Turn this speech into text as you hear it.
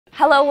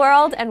Hello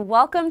world, and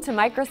welcome to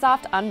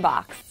Microsoft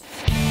Unboxed.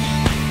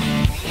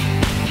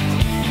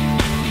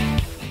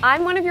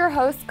 I'm one of your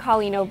hosts,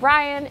 Colleen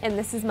O'Brien, and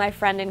this is my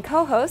friend and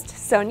co-host,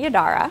 Sonia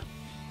Dara.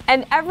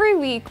 And every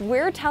week,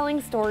 we're telling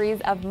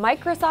stories of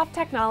Microsoft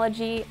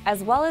technology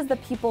as well as the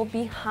people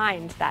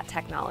behind that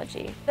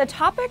technology. The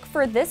topic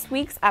for this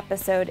week's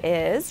episode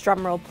is,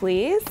 drumroll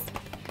please,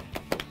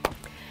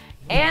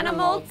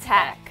 Animal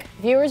Tech.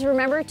 Viewers,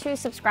 remember to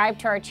subscribe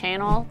to our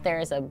channel.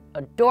 There's an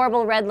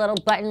adorable red little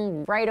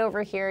button right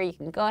over here. You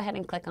can go ahead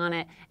and click on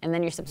it, and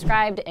then you're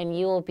subscribed, and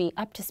you will be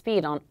up to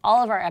speed on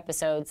all of our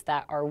episodes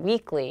that are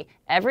weekly,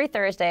 every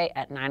Thursday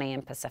at 9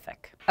 a.m.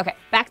 Pacific. Okay,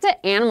 back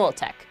to animal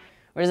tech,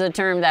 which is a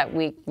term that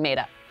we made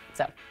up.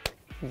 So,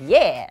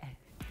 yeah.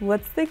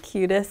 What's the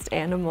cutest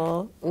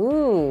animal?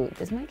 Ooh,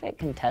 this might get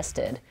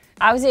contested.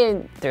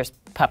 Obviously, there's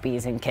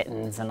puppies and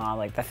kittens and all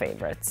like the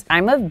favorites.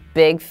 I'm a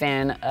big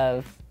fan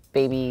of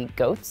baby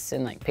goats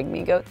and like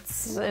pygmy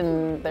goats,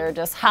 and they're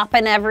just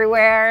hopping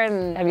everywhere.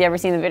 And have you ever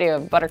seen the video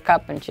of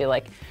Buttercup and she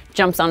like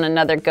jumps on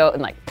another goat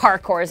and like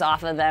parkours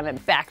off of them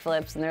and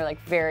backflips, and they're like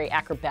very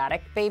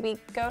acrobatic baby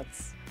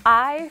goats?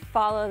 I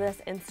follow this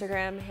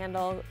Instagram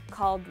handle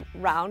called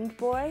Round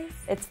Boys.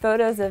 It's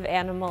photos of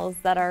animals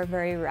that are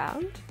very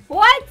round.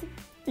 What?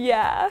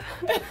 Yeah.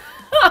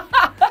 How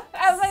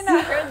have I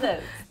not heard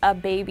this? A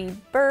baby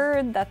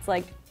bird that's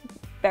like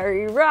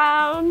very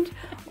round,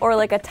 or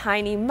like a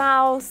tiny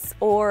mouse,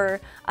 or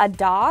a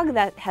dog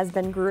that has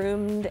been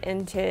groomed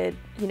into,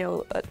 you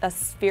know, a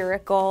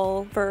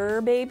spherical fur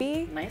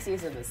baby. Nice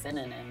use of a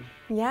synonym.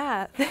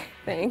 Yeah,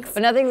 thanks.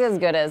 But nothing's as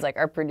good as like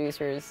our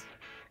producer's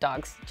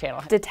dog's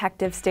channel.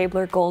 Detective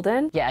Stabler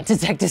Golden. Yeah,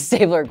 Detective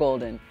Stabler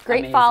Golden. Great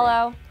Amazing.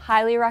 follow,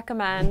 highly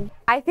recommend.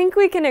 I think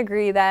we can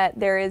agree that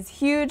there is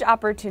huge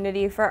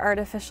opportunity for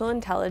artificial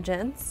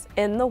intelligence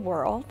in the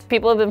world.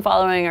 People have been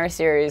following our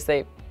series.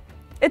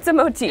 It's a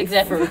motif. It's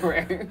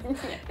everywhere.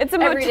 It's a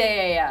motif.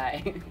 Everyday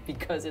AI,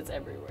 because it's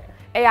everywhere.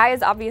 AI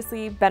is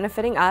obviously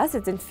benefiting us.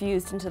 It's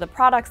infused into the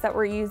products that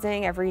we're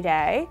using every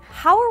day.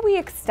 How are we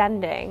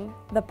extending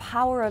the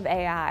power of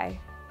AI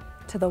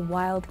to the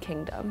wild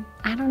kingdom?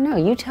 I don't know.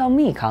 You tell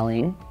me,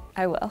 Colleen.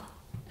 I will.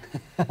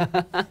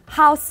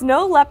 How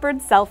snow leopard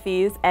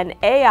selfies and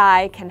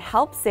AI can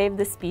help save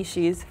the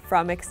species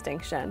from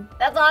extinction.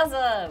 That's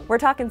awesome. We're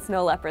talking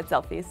snow leopard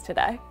selfies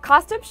today.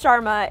 Kaustubh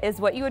Sharma is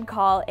what you would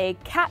call a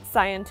cat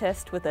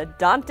scientist with a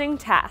daunting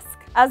task.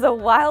 As a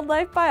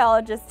wildlife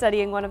biologist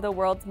studying one of the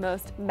world's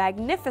most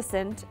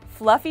magnificent,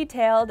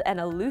 fluffy-tailed, and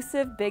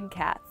elusive big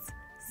cats,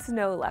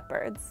 snow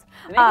leopards.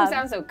 They make them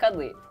sound so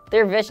cuddly.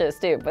 They're vicious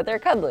too, but they're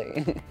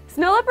cuddly.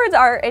 Snow leopards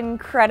are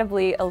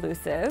incredibly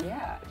elusive.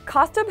 Yeah.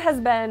 Kaustubh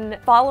has been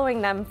following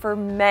them for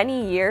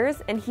many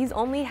years, and he's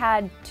only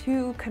had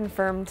 2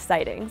 confirmed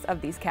sightings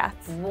of these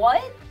cats.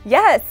 What?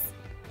 Yes.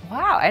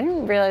 Wow, I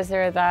didn't realize they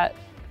were that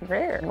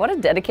rare. What a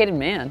dedicated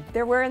man.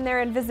 They're wearing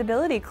their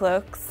invisibility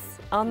cloaks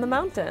on the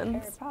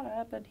mountains.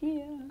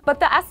 But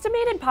the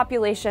estimated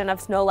population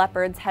of snow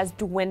leopards has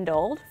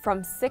dwindled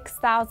from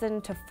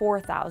 6,000 to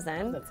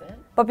 4,000. That's it?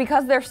 But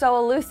because they're so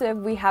elusive,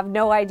 we have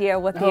no idea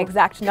what the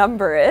exact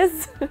number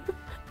is.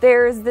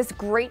 There's this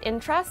great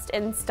interest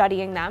in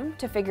studying them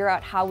to figure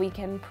out how we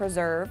can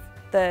preserve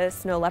the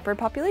snow leopard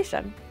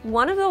population.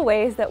 One of the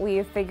ways that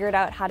we've figured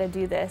out how to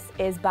do this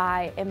is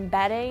by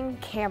embedding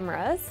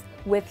cameras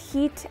with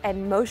heat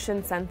and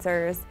motion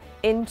sensors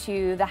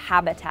into the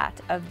habitat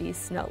of these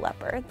snow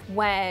leopards.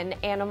 When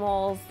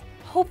animals,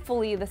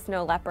 hopefully the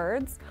snow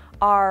leopards,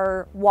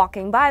 are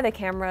walking by the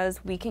cameras,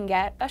 we can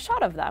get a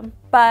shot of them.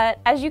 But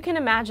as you can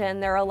imagine,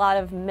 there are a lot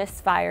of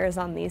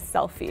misfires on these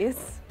selfies.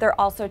 They're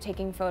also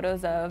taking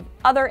photos of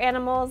other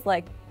animals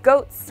like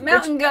goats.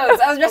 Mountain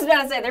goats. I was just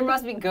about to say, there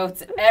must be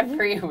goats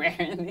everywhere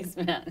in these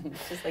mountains.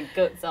 Just like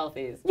goat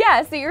selfies.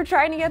 Yeah, so you're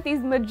trying to get these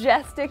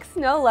majestic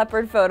snow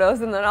leopard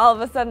photos, and then all of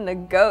a sudden a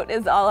goat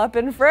is all up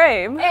in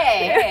frame.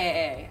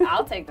 Hey,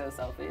 I'll take those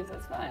selfies,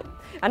 that's fine.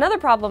 Another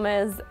problem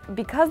is,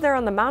 because they're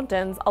on the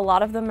mountains, a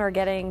lot of them are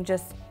getting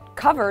just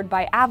covered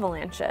by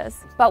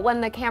avalanches. But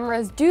when the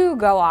cameras do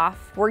go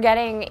off, we're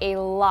getting a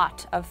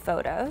lot of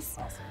photos.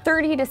 Awesome.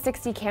 30 to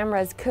 60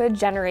 cameras could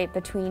generate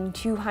between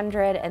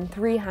 200 and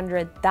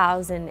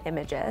 300,000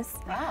 images.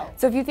 Wow.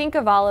 So if you think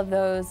of all of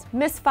those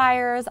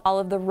misfires, all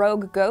of the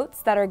rogue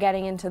goats that are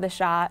getting into the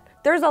shot,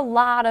 there's a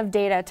lot of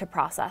data to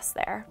process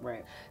there.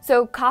 Right.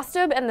 So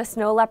Kaustubh and the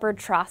Snow Leopard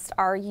Trust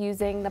are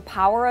using the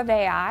power of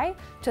AI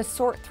to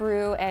sort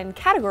through and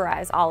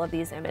categorize all of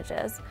these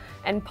images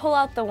and pull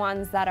out the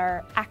ones that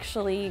are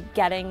actually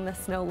getting the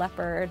snow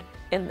leopard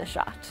in the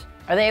shot.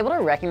 Are they able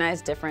to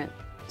recognize different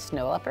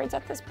snow leopards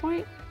at this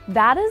point?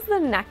 That is the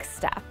next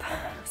step.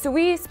 So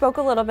we spoke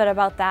a little bit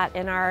about that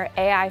in our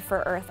AI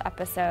for Earth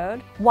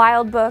episode.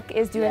 Wildbook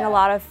is doing a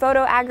lot of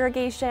photo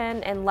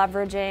aggregation and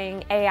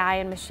leveraging AI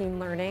and machine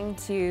learning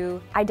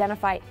to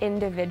identify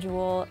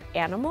individual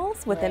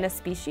animals within a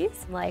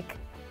species, like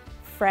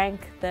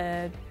Frank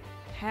the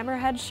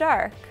hammerhead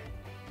shark.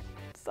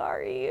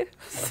 Sorry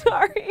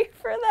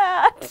for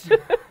that.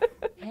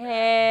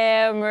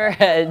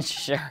 hammerhead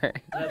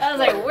shirt. I was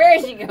like, where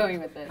is she going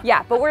with this?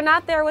 Yeah, but we're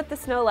not there with the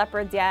snow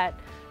leopards yet.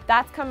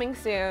 That's coming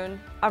soon.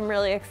 I'm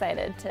really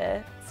excited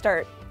to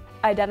start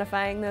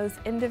identifying those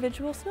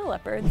individual snow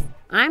leopards.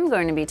 I'm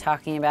going to be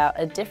talking about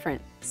a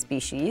different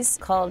species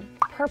called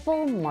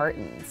purple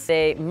martins.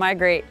 They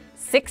migrate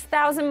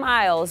 6,000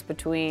 miles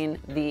between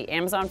the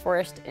Amazon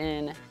forest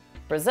in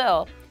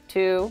Brazil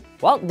to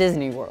Walt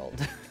Disney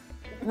World.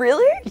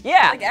 Really?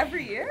 Yeah. Like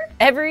every year?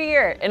 Every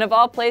year. And of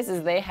all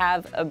places, they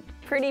have a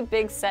pretty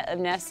big set of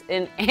nests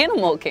in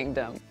Animal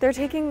Kingdom. They're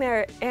taking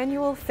their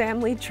annual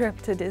family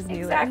trip to Disneyland.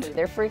 Exactly.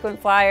 They're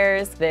frequent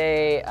flyers.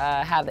 They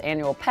have the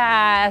annual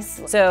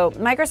pass. So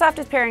Microsoft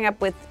is pairing up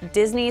with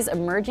Disney's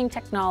Emerging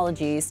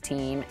Technologies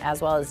team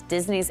as well as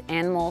Disney's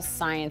Animal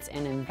Science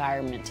and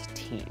Environment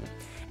team.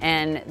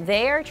 And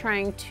they are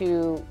trying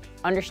to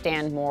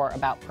understand more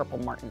about purple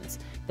martins.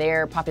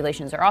 Their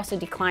populations are also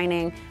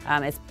declining.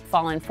 It's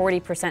fallen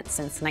 40%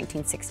 since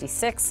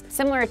 1966.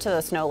 Similar to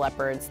the snow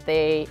leopards,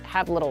 they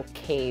have little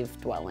cave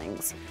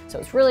dwellings. So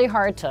it's really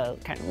hard to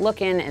kind of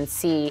look in and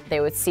see. They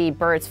would see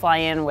birds fly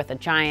in with a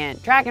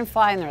giant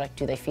dragonfly and they're like,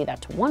 do they feed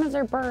that to one of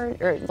their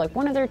birds or like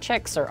one of their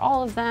chicks or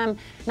all of them?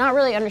 Not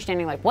really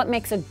understanding like what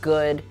makes a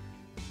good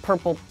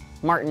purple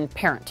martin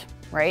parent.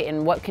 Right?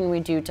 And what can we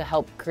do to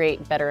help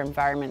create better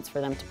environments for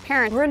them to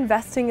parent? We're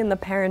investing in the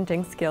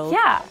parenting skills.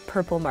 Yeah.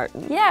 Purple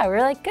martin. Yeah, we're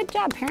like, good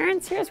job,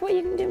 parents. Here's what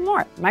you can do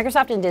more.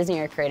 Microsoft and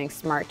Disney are creating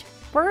smart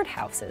bird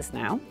houses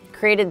now.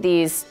 Created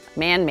these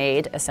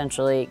man-made,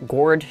 essentially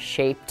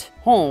gourd-shaped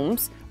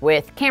homes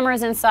with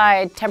cameras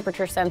inside,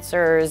 temperature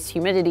sensors,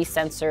 humidity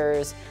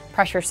sensors,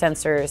 pressure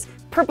sensors.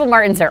 Purple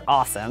martins are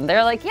awesome.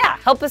 They're like, yeah,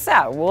 help us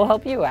out. We'll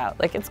help you out.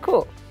 Like, it's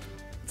cool.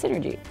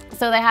 Synergy.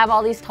 So they have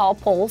all these tall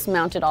poles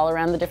mounted all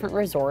around the different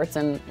resorts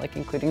and like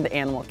including the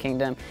Animal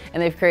Kingdom.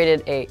 And they've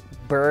created a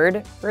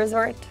bird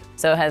resort.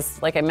 So it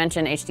has, like I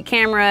mentioned, HD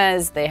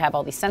cameras. They have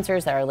all these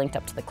sensors that are linked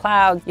up to the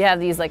cloud. You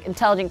have these like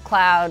intelligent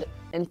cloud,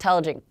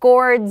 intelligent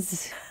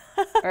gourds,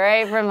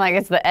 right? From like,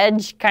 it's the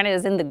edge kind of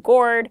is in the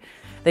gourd.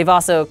 They've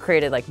also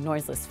created like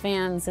noiseless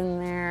fans in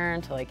there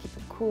to like keep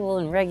it cool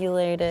and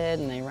regulated,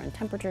 and they run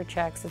temperature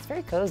checks. It's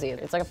very cozy.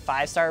 It's like a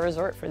 5-star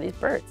resort for these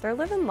birds. They're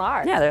living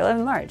large. Yeah, they're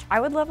living large.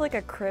 I would love like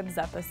a Cribs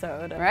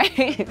episode of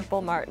right?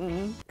 Purple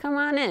martin. Come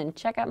on in,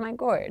 check out my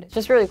gourd. It's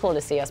just really cool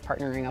to see us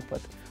partnering up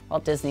with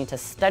Walt Disney to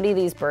study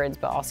these birds,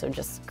 but also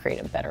just create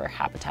a better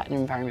habitat and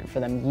environment for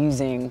them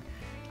using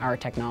our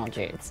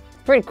technology. It's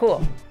pretty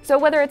cool. So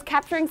whether it's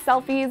capturing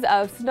selfies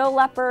of snow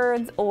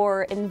leopards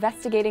or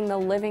investigating the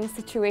living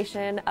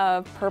situation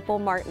of purple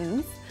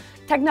martins,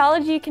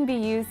 technology can be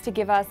used to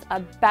give us a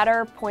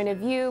better point of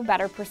view,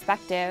 better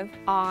perspective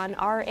on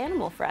our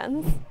animal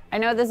friends. I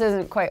know this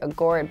isn't quite a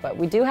gourd, but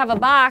we do have a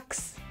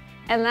box,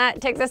 and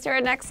that takes us to our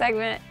next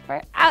segment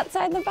for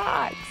Outside the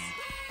Box.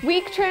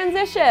 Week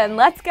transition,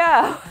 let's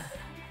go.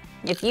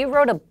 If you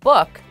wrote a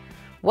book,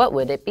 what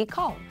would it be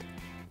called?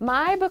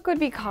 My book would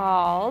be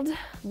called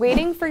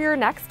Waiting for Your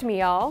Next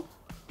Meal,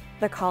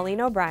 the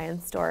Colleen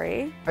O'Brien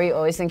story. Are you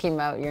always thinking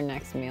about your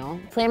next meal?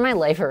 Plan my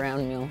life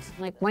around meals.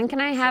 Like, when can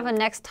I have a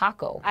next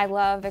taco? I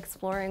love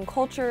exploring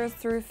cultures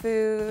through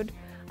food.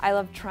 I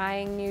love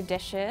trying new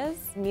dishes.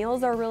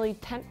 Meals are really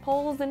tent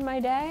poles in my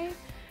day,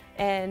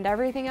 and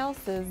everything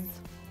else is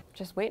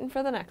just waiting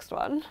for the next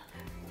one.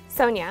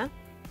 Sonia,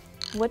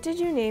 what did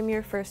you name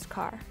your first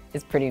car?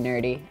 It's pretty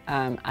nerdy.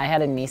 I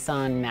had a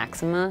Nissan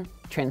Maxima.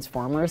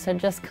 Transformers had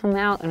just come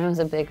out and I was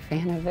a big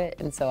fan of it,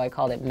 and so I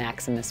called it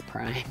Maximus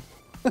Prime.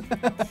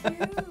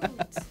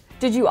 Cute.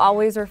 Did you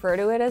always refer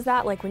to it as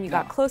that, like when you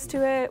got close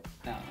to it?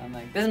 No, I'm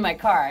like, this is my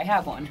car, I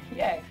have one,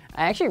 yay.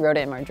 I actually wrote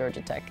it in my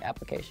Georgia Tech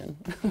application.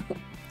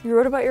 You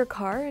wrote about your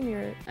car and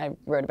your... I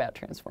wrote about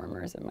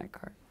Transformers in my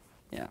car,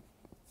 yeah.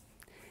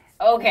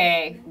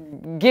 Okay,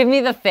 give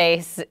me the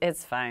face,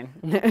 it's fine.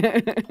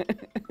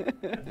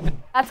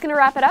 That's gonna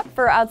wrap it up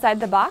for Outside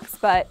the Box,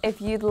 but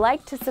if you'd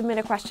like to submit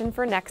a question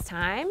for next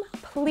time,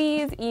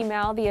 please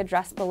email the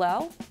address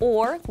below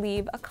or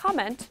leave a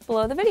comment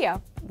below the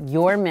video.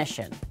 Your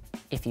mission,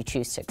 if you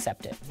choose to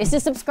accept it, is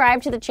to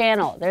subscribe to the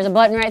channel. There's a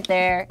button right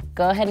there,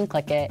 go ahead and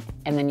click it,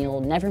 and then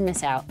you'll never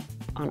miss out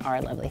on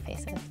our lovely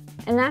faces.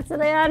 And that's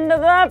the end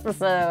of the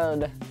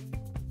episode.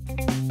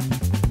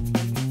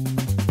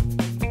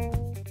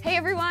 Hey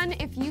everyone,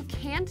 if you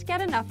can't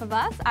get enough of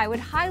us, I would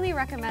highly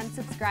recommend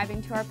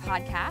subscribing to our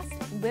podcast,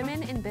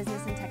 Women in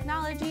Business and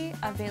Technology,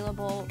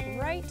 available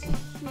right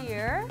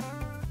here.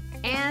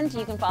 And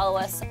you can follow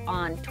us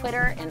on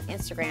Twitter and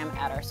Instagram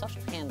at our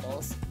social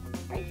handles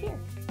right here.